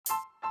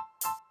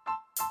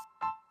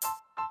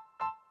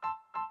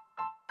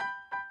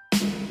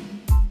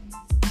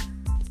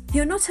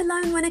You're not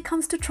alone when it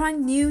comes to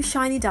trying new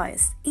shiny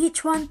diets,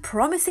 each one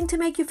promising to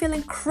make you feel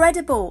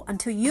incredible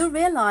until you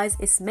realize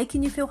it's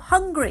making you feel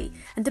hungry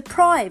and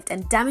deprived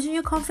and damaging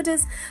your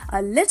confidence a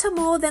little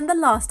more than the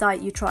last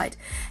diet you tried.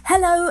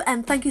 Hello,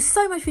 and thank you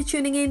so much for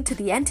tuning in to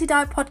the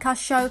Anti-Diet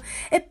Podcast Show,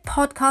 a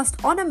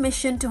podcast on a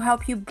mission to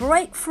help you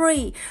break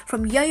free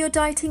from yo-yo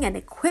dieting and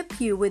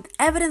equip you with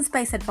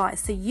evidence-based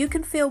advice so you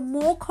can feel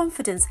more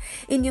confidence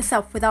in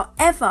yourself without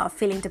ever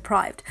feeling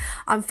deprived.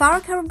 I'm Farah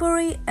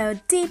Kariamburi, a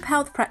deep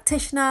health practitioner,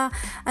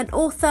 an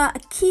author, a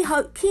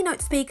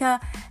keynote speaker,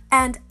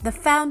 and the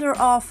founder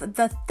of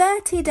the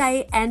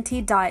 30-Day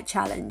Anti-Diet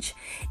Challenge.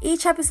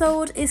 Each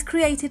episode is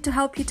created to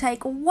help you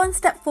take one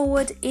step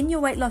forward in your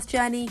weight loss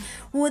journey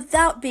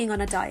without being on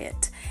a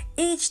diet.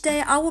 Each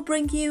day I will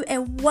bring you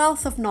a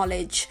wealth of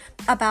knowledge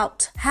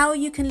about how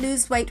you can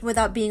lose weight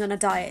without being on a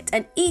diet.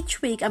 And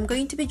each week I'm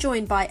going to be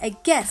joined by a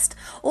guest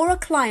or a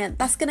client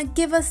that's going to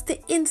give us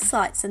the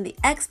insights and the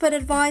expert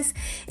advice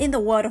in the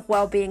world of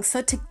well-being.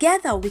 So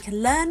together we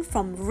can learn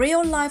from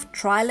real life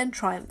trial and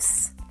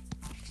triumphs.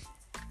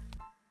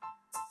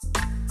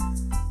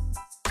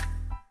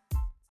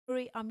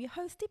 I'm your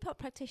host, deep health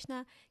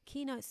practitioner,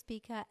 keynote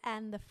speaker,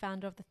 and the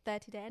founder of the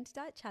 30-Day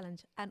Anti-Diet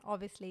Challenge, and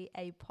obviously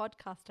a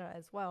podcaster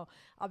as well.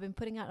 I've been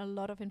putting out a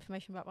lot of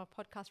information about my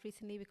podcast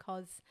recently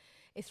because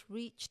it's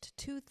reached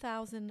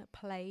 2,000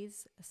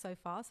 plays so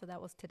far. So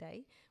that was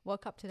today.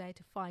 Woke up today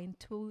to find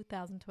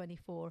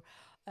 2024.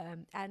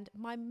 And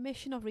my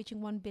mission of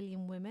reaching 1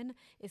 billion women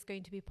is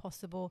going to be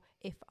possible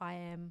if I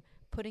am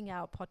putting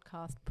out a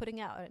podcast, putting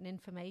out an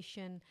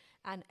information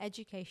and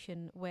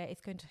education where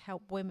it's going to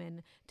help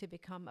women to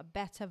become a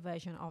better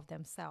version of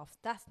themselves.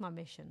 That's my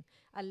mission.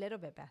 A little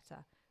bit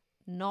better.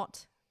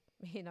 Not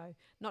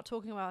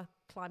talking about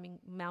climbing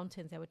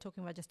mountains there. We're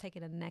talking about just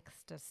taking a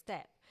next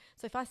step.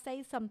 So if I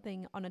say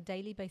something on a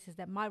daily basis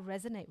that might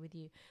resonate with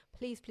you,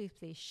 please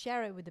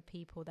share it with the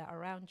people that are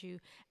around you.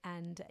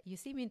 And you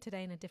see me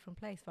today in a different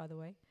place, by the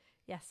way.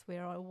 Yes, we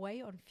are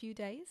away on a few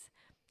days.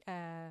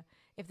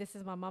 If this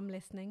is my mum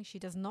listening, she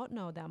does not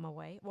know that I'm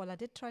away. Well, I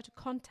did try to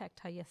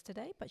contact her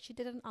yesterday, but she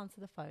didn't answer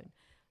the phone.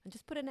 I'm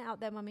just putting it out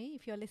there, mummy.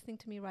 If you're listening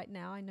to me right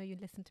now, I know you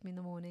listen to me in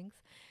the mornings.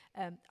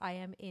 I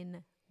am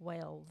in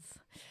Wales,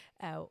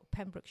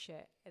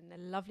 Pembrokeshire, in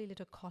a lovely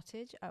little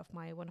cottage of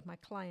one of my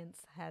clients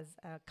has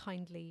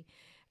kindly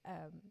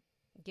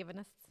given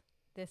us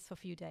this for a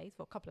few days,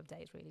 for a couple of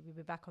days really. We'll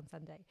be back on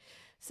Sunday.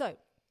 So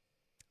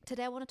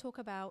today I want to talk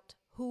about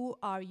who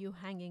are you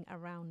hanging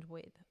around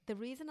with. The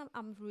reason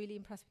I'm really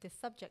impressed with this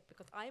subject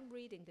because I'm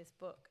reading this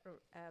book,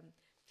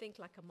 Think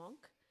Like a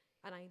Monk,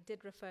 and I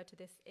did refer to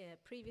this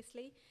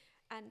previously.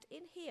 And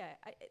in here,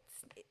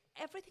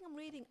 everything I'm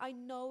reading, I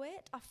know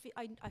it.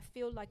 I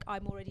feel like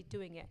I'm already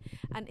doing it,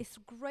 and it's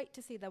great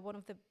to see that one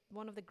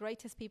of the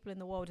greatest people in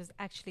the world is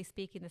actually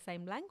speaking the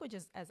same language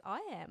as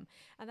I am,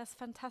 and that's a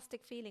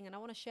fantastic feeling. And I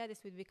want to share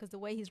this with you because the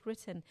way he's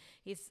written,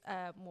 he's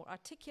more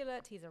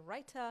articulate. He's a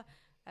writer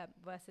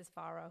versus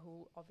Farah,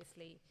 who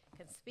obviously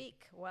can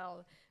speak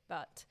well,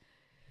 but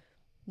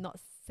not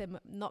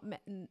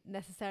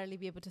necessarily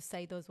be able to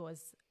say those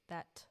words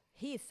that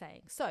he is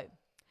saying. So,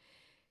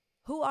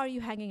 who are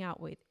you hanging out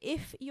with?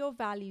 If your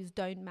values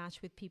don't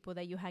match with people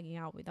that you're hanging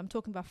out with, I'm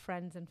talking about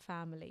friends and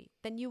family,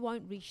 then you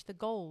won't reach the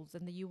goals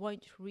and you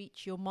won't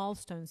reach your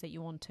milestones that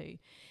you want to.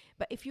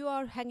 But if you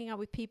are hanging out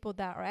with people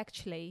that are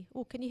actually,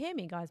 can you hear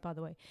me, guys, by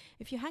the way?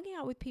 If you're hanging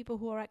out with people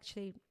who are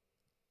actually,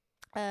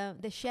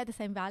 they share the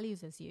same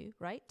values as you,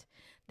 right?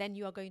 Then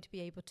you are going to be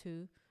able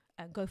to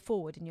go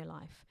forward in your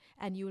life,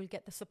 and you will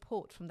get the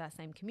support from that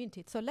same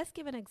community. So let's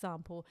give an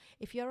example.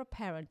 If you're a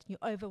parent, you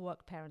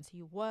overwork parents,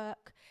 you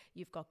work,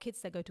 you've got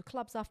kids that go to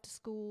clubs after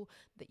school,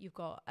 that you've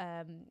got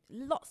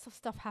lots of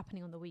stuff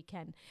happening on the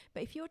weekend.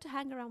 But if you were to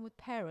hang around with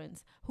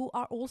parents who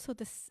are also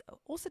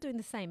doing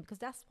the same, because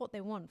that's what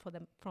they want for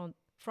them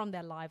from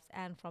their lives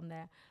and from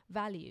their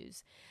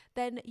values,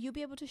 then you'll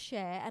be able to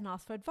share and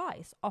ask for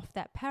advice of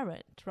that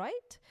parent,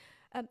 right?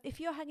 If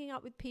you're hanging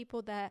out with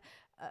people that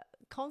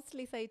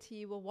constantly say to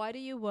you, well, why do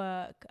you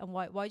work? And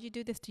why do you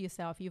do this to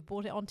yourself? You've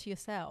brought it onto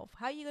yourself.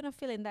 How are you going to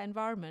feel in that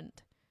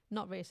environment?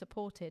 Not very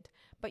supported.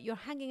 But you're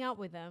hanging out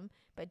with them,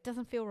 but it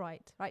doesn't feel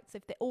right? So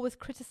if they're always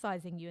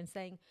criticizing you and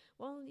saying,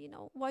 well,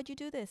 why'd you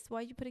do this? Why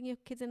are you putting your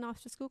kids in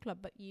after school club?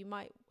 But you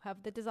might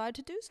have the desire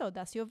to do so.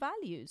 That's your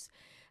values.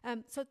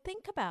 So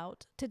think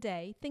about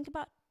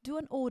do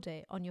an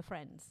audit on your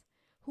friends.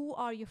 Who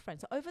are your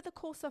friends? So over the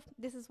course of,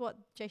 this is what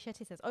Jay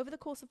Shetty says, over the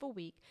course of a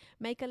week,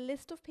 make a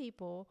list of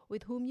people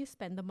with whom you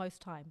spend the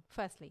most time,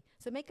 firstly.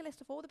 So make a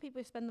list of all the people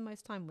you spend the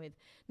most time with.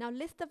 Now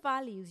list the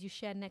values you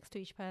share next to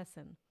each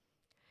person.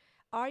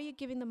 Are you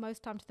giving the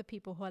most time to the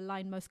people who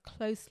align most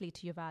closely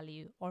to your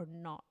value or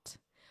not?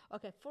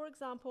 Okay, for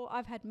example,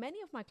 I've had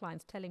many of my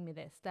clients telling me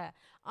this, that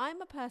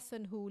I'm a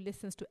person who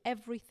listens to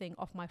everything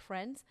of my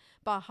friends,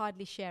 but I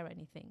hardly share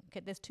anything. Okay,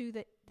 there's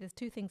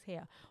two things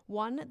here.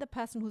 One, the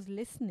person who's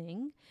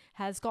listening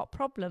has got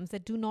problems they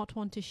do not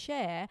want to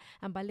share,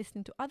 and by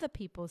listening to other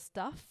people's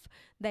stuff,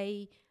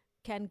 they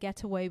can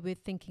get away with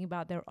thinking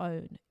about their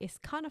own. It's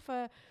kind of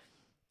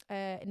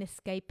an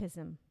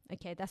escapism.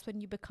 Okay, that's when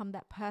you become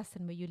that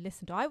person where you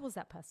listen to. I was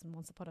that person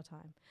once upon a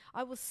time.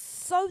 I was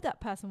so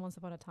that person once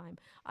upon a time.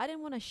 I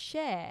didn't want to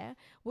share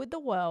with the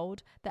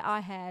world that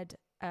I had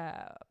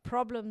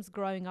problems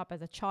growing up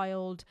as a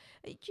child.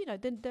 You know,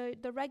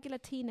 the regular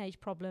teenage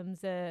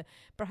problems,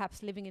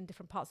 perhaps living in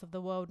different parts of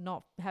the world,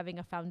 not having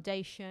a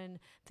foundation,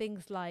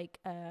 things like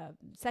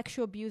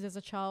sexual abuse as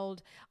a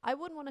child. I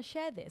wouldn't want to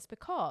share this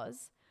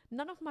because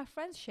none of my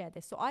friends share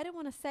this. So I don't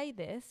want to say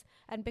this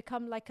and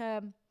become like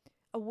a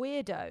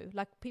weirdo.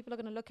 Like, people are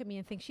going to look at me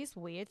and think she's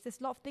weird. There's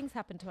a lot of things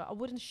happen to her. I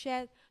wouldn't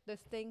share those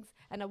things,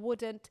 and I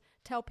wouldn't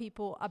tell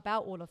people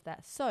about all of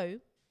that. So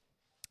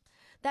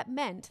that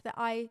meant that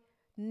I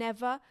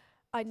never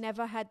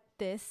had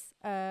this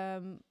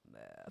a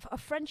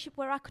friendship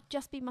where I could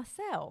just be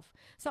myself.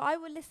 So I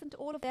would listen to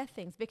all of their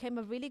things, became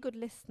a really good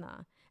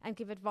listener, and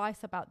give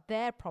advice about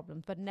their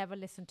problems, but never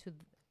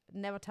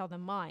tell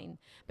them mine,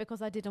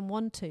 because I didn't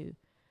want to.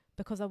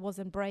 Because I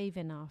wasn't brave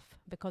enough,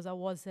 because I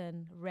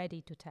wasn't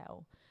ready to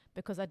tell,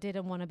 because I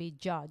didn't want to be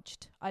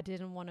judged. I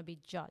didn't want to be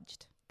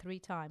judged 3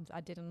 times. I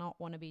did not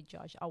want to be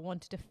judged. I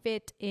wanted to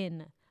fit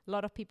in. A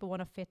lot of people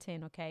want to fit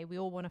in, okay? We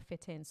all want to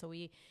fit in. So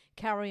we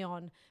carry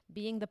on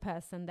being the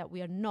person that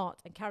we are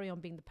not, and carry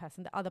on being the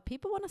person that other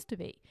people want us to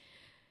be.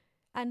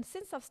 And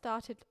since I've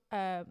started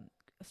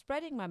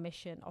spreading my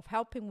mission of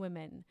helping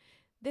women,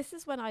 this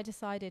is when I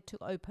decided to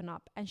open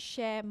up and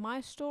share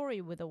my story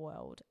with the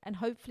world. And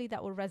hopefully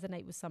that will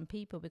resonate with some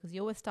people, because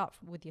you always start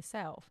with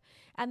yourself.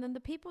 And then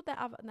the people that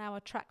I've now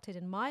attracted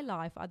in my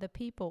life are the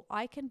people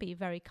I can be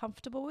very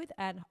comfortable with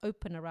and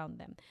open around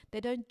them.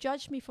 They don't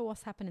judge me for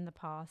what's happened in the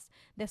past.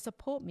 They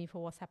support me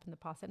for what's happened in the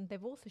past. And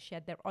they've also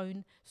shared their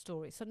own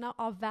stories. So now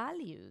our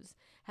values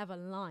have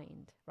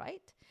aligned,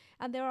 right?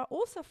 And there are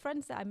also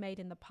friends that I made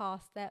in the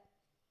past that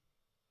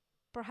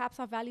perhaps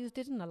our values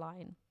didn't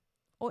align.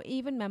 Or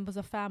even members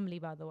of family,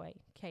 by the way.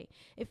 Okay,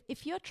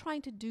 if you're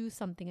trying to do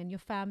something and your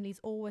family is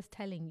always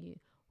telling you,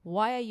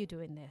 why are you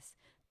doing this?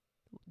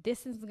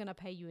 This isn't going to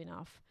pay you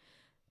enough.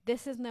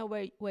 This is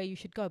nowhere where you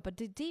should go. But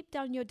deep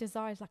down your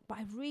desire is like, but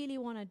I really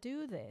want to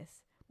do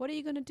this. What are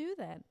you going to do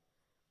then?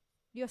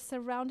 You're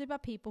surrounded by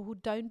people who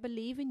don't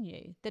believe in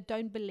you, that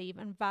don't believe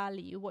and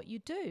value what you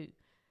do.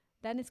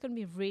 Then it's going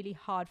to be really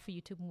hard for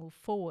you to move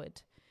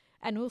forward.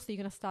 And also you're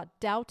going to start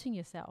doubting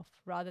yourself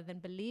rather than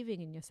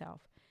believing in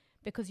yourself.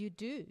 Because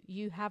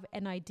you have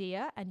an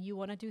idea and you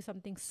want to do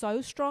something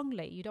so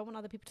strongly. You don't want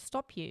other people to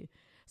stop you.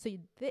 So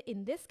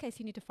in this case,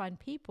 you need to find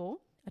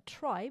people, a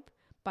tribe,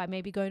 by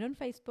maybe going on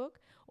Facebook,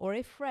 or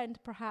a friend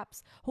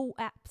perhaps who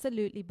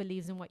absolutely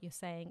believes in what you're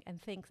saying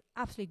and thinks,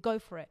 absolutely go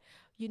for it.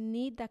 You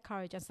need that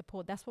courage and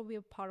support. That's why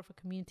we're part of a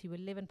community. We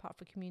live in part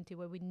of a community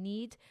where we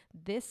need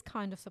this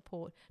kind of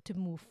support to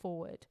move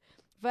forward.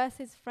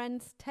 Versus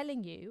friends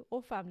telling you, or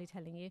family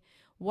telling you,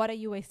 what are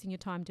you wasting your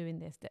time doing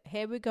this?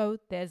 Here we go.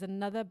 There's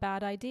another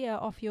bad idea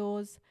of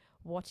yours.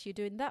 What are you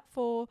doing that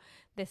for?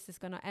 This is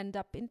going to end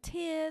up in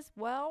tears.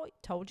 Well,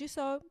 told you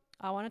so.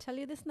 I want to tell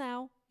you this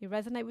now. You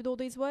resonate with all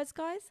these words,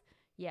 guys?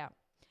 Yeah.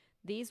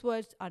 These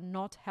words are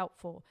not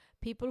helpful.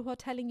 People who are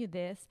telling you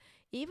this,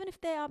 even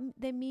if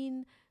they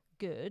mean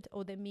good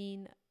or they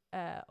mean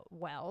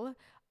well,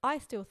 I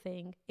still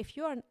think if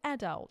you're an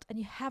adult and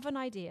you have an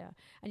idea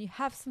and you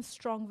have some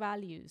strong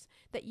values,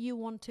 that you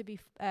want to be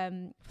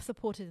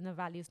supported in the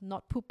values,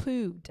 not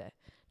poo-pooed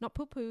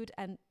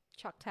and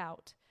chucked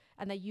out,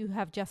 and that you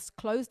have just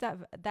closed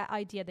that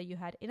idea that you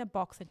had in a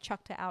box and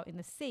chucked it out in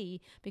the sea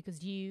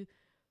because you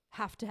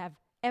have to have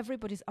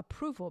everybody's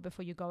approval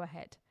before you go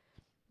ahead.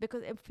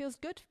 Because it feels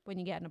good when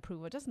you get an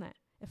approval, doesn't it?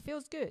 It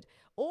feels good.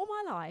 All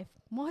my life,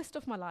 most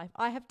of my life,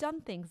 I have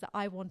done things that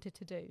I wanted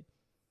to do.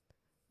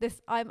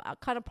 I'm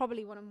kind of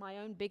probably one of my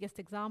own biggest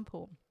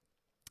example.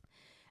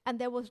 And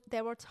there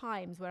were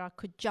times where I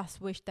could just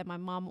wish that my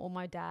mum or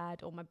my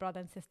dad or my brother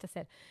and sister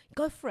said,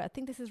 go for it, I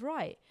think this is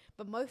right.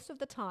 But most of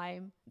the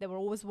time, they were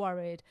always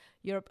worried,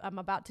 I'm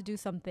about to do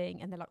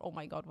something, and they're like, oh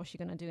my God, what's she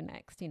going to do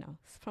next? You know,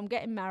 from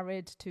getting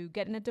married to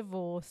getting a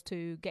divorce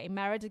to getting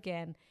married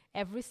again,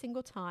 every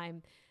single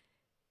time,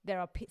 there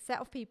are a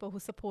set of people who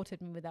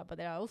supported me with that, but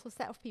there are also a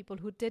set of people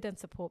who didn't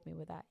support me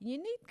with that. You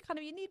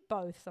need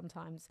both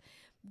sometimes.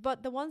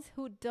 But the ones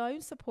who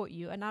don't support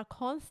you and are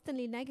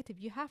constantly negative,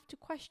 you have to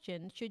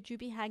question, should you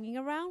be hanging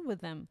around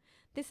with them?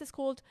 This is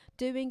called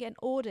doing an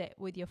audit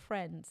with your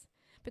friends.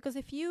 Because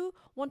if you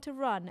want to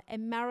run a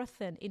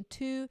marathon in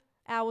 2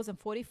 hours and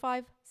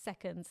 45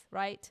 seconds,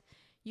 right?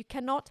 You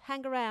cannot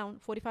hang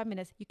around 45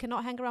 minutes. You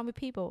cannot hang around with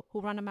people who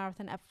run a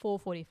marathon at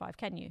 4:45,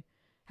 can you?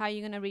 How are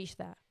you going to reach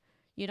that?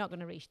 You're not going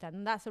to reach that.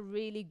 And that's a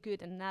really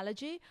good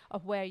analogy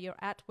of where you're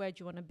at, where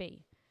do you want to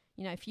be.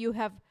 You know, if you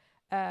have,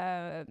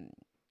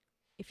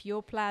 if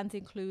your plans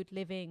include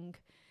living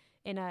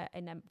in a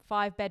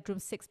 5-bedroom,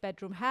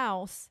 6-bedroom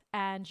house,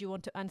 and you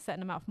want to earn a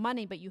certain amount of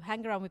money, but you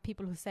hang around with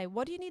people who say,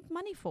 what do you need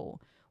money for?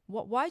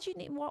 Why do you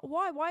need,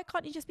 why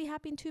can't you just be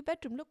happy in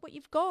 2-bedroom? Look what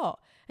you've got.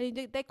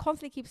 And they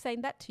constantly keep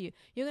saying that to you.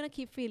 You're going to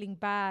keep feeling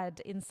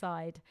bad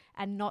inside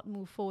and not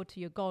move forward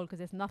to your goal, because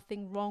there's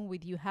nothing wrong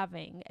with you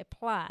having a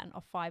plan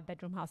of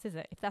 5-bedroom house, is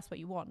it? If that's what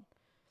you want.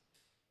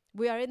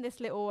 We are in this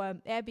little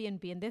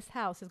Airbnb, and this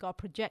house has got a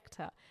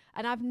projector.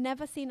 And I've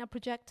never seen a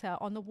projector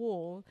on the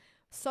wall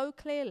so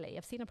clearly.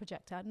 I've seen a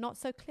projector, not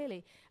so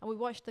clearly. And we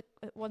watched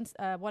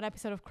one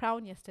episode of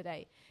Crown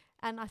yesterday.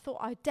 And I thought,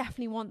 I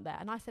definitely want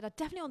that. And I said, I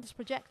definitely want this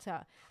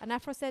projector. And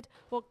Afra said,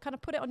 well, kind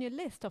of put it on your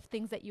list of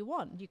things that you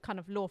want. You kind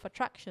of law of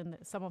attraction,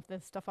 some of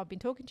the stuff I've been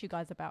talking to you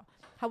guys about.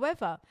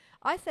 However,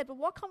 I said, well,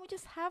 why can't we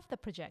just have the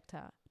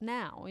projector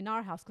now in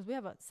our house? Because we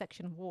have a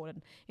section of wall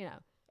and,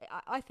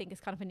 I think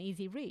it's kind of an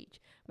easy reach.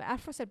 But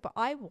Afra said, but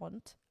I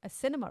want a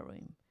cinema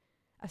room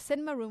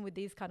with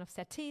these kind of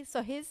settees.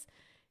 So his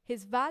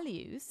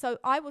values. So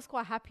I was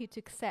quite happy to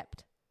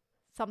accept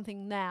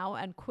something now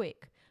and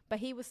quick, but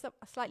he was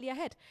slightly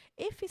ahead.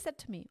 If he said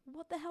to me,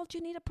 what the hell do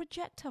you need a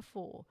projector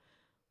for?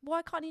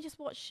 Why can't you just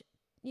watch,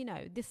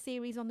 this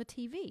series on the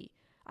TV?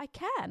 I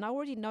can. I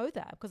already know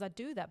that because I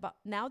do that. But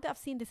now that I've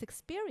seen this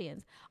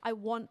experience, I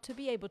want to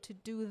be able to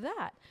do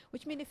that.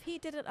 Which means if he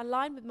didn't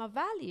align with my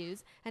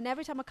values, and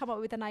every time I come up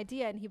with an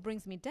idea and he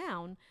brings me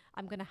down,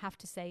 I'm going to have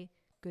to say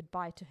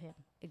goodbye to him.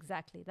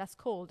 Exactly. That's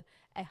called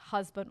a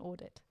husband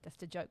audit. That's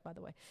the joke, by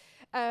the way.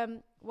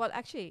 Well,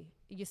 actually,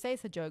 you say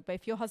it's a joke, but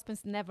if your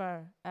husband's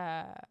never,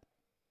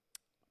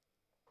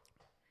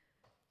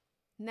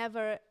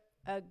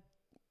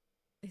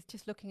 he's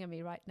just looking at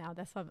me right now.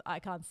 That's why I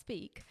can't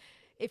speak.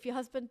 If your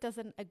husband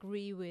doesn't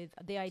agree with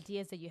the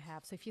ideas that you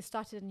have, so if you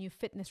started a new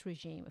fitness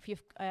regime, if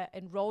you've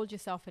enrolled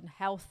yourself in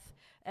health,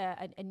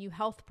 a new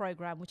health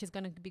program, which is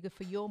going to be good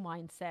for your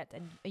mindset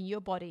and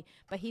your body,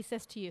 but he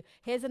says to you,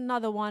 here's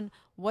another one,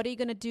 what are you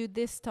going to do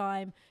this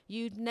time?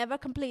 You'd never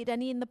completed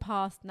any in the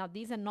past. Now,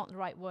 these are not the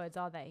right words,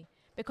 are they?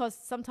 Because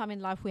sometime in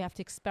life we have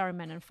to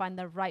experiment and find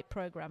the right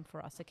program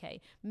for us,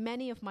 okay?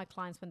 Many of my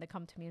clients, when they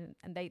come to me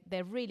and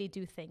they really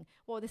do think,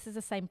 well, this is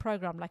the same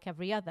program like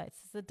every other.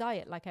 It's a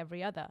diet like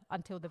every other,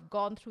 until they've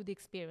gone through the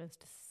experience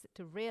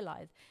to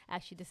realize,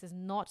 actually, this is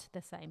not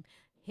the same.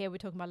 Here we're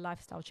talking about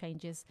lifestyle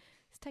changes.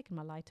 It's taken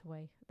my light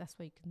away. That's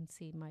why you can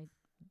see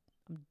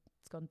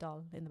it's gone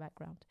dull in the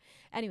background.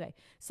 Anyway,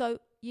 so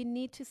you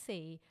need to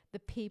see the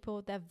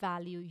people that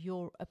value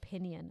your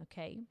opinion,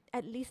 okay?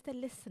 At least they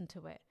listen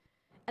to it.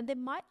 And they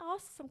might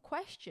ask some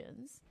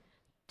questions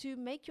to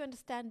make you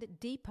understand it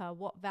deeper,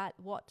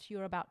 what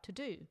you're about to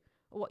do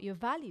or what your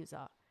values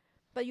are.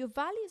 But your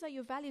values are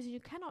your values, and you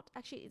cannot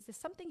actually, there's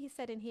something he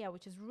said in here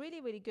which is really,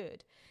 really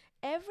good.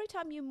 Every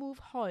time you move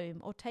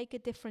home or take a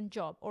different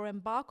job or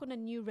embark on a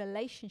new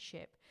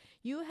relationship,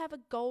 you have a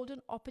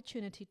golden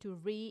opportunity to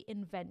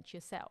reinvent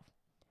yourself.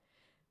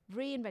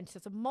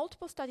 So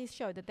multiple studies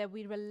show that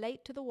we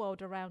relate to the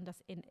world around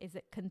us is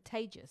it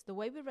contagious. The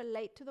way we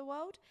relate to the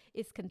world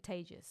is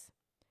contagious.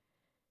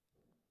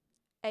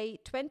 A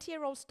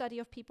 20-year-old study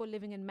of people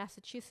living in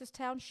Massachusetts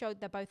town showed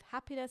that both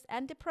happiness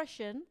and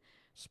depression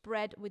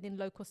spread within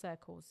local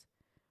circles.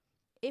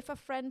 If a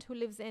friend who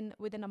lives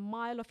within a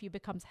mile of you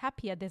becomes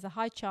happier, there's a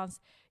high chance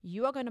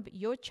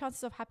your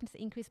chances of happiness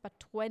increase by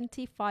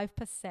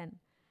 25%.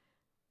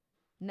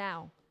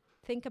 Now,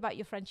 think about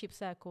your friendship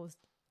circles.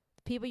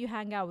 The people you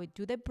hang out with,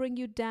 do they bring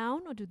you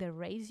down or do they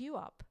raise you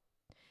up?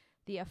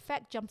 The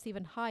effect jumps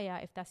even higher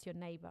if that's your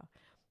neighbor.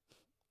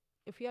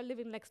 If you're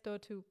living next door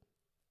to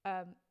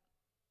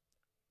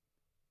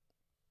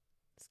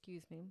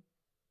excuse me,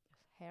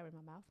 hair in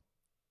my mouth.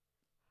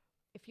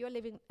 If you're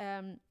living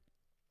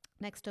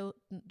next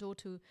door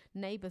to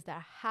neighbors that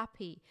are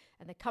happy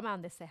and they come out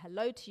and they say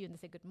hello to you and they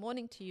say good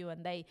morning to you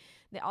and they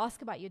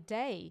ask about your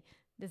day,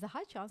 there's a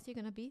high chance you're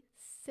going to be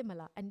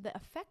similar. And the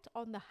effect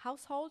on the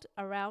household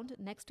around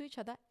next to each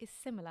other is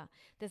similar.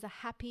 There's a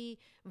happy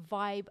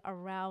vibe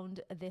around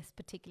this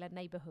particular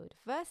neighborhood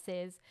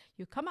versus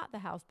you come out the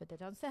house but they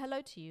don't say hello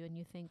to you and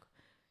you think,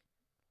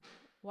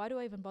 why do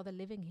I even bother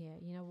living here?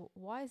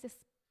 Why is this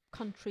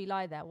country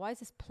like that? Why is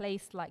this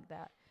place like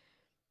that?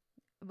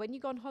 When you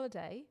go on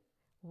holiday,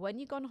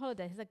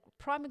 here's a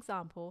prime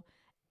example.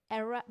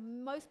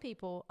 Most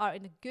people are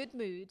in a good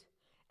mood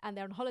and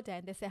they're on holiday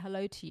and they say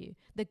hello to you.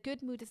 The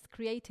good mood is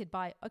created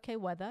by, okay,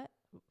 weather,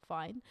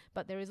 fine,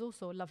 but there is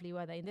also lovely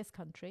weather in this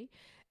country,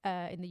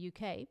 in the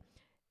UK.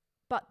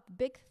 But the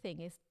big thing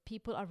is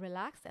people are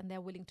relaxed and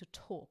they're willing to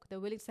talk. They're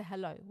willing to say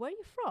hello. Where are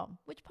you from?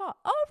 Which part?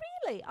 Oh,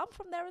 really? I'm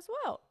from there as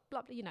well.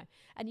 Blah, blah,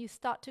 And you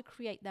start to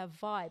create that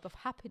vibe of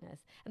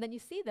happiness. And then you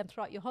see them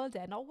throughout your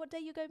holiday. And, what day are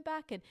you going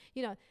back? And,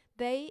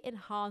 they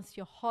enhance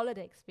your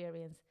holiday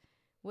experience.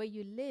 Where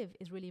you live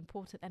is really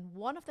important. And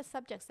one of the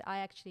subjects that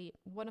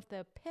one of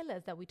the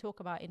pillars that we talk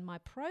about in my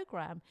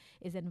program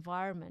is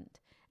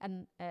environment.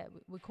 And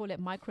we call it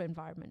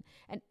microenvironment.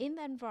 And in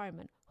the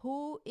environment,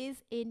 who is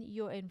in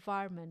your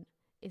environment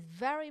is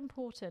very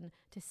important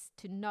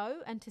to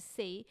know and to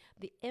see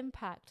the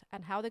impact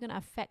and how they're going to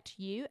affect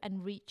you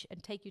and reach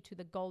and take you to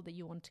the goal that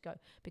you want to go.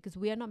 Because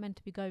we are not meant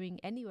to be going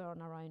anywhere on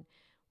our own.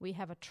 We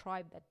have a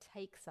tribe that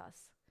takes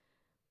us.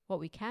 What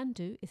we can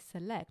do is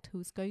select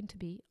who's going to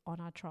be on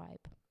our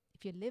tribe.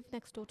 If you live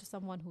next door to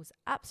someone who's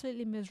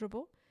absolutely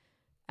miserable,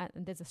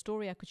 and there's a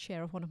story I could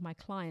share of one of my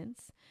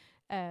clients,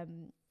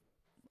 I'm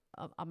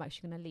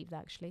actually going to leave that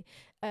actually.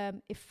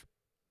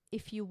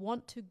 If you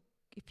want to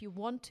if you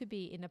want to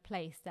be in a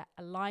place that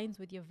aligns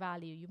with your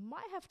value, you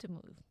might have to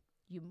move.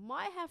 You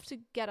might have to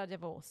get a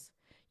divorce.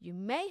 You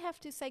may have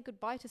to say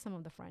goodbye to some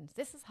of the friends.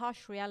 This is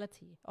harsh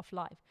reality of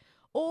life.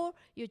 Or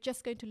you're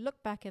just going to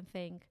look back and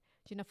think,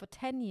 for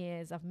 10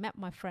 years, I've met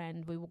my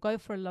friend. We will go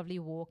for a lovely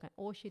walk. And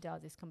all she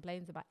does is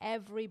complains about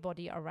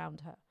everybody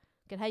around her.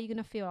 Okay, how are you going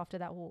to feel after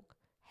that walk?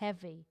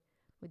 Heavy,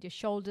 with your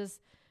shoulders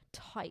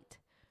tight.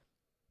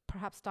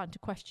 Perhaps starting to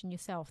question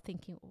yourself,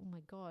 thinking, oh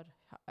my God,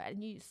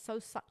 and you're so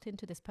sucked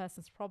into this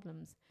person's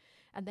problems.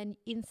 And then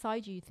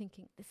inside you,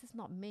 thinking, this is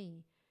not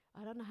me.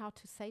 I don't know how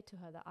to say to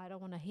her that I don't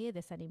want to hear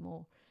this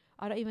anymore.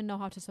 I don't even know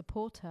how to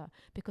support her,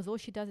 because all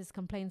she does is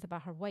complains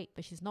about her weight,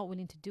 but she's not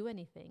willing to do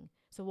anything.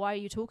 So why are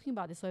you talking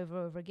about this over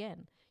and over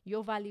again?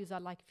 Your values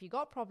are like, if you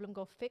got a problem,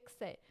 go fix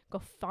it. Go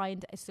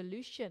find a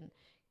solution.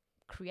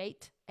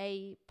 Create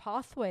a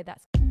pathway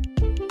that's...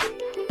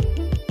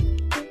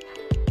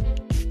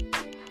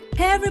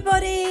 Hey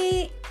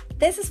everybody,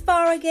 this is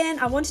Farah again.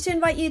 I wanted to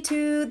invite you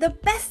to the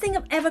best thing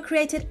I've ever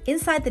created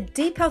inside the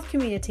Deep Health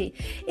community.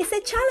 It's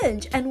a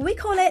challenge and we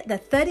call it the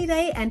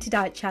 30-Day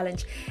Anti-Diet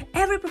Challenge.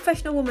 Every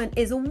professional woman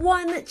is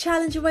one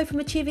challenge away from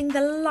achieving the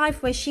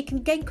life where she can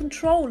gain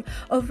control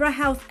over her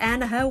health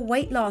and her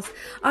weight loss.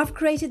 I've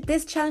created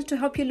this challenge to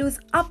help you lose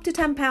up to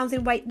 10 pounds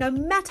in weight no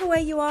matter where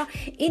you are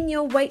in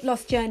your weight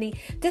loss journey.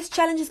 This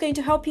challenge is going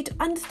to help you to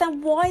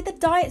understand why the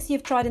diets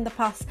you've tried in the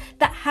past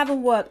that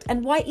haven't worked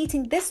and why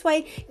eating this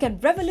way can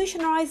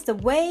revolutionize the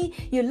way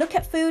you look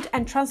at food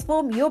and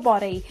transform your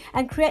body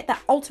and create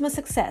that ultimate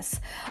success.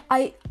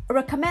 I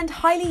recommend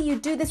highly you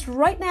do this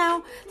right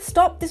now.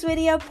 Stop this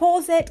video,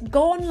 pause it,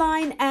 go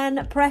online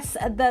and press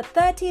the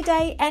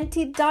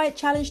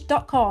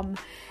 30dayantidietchallenge.com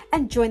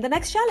and join the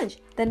next challenge.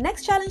 The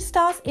next challenge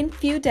starts in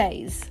few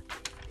days.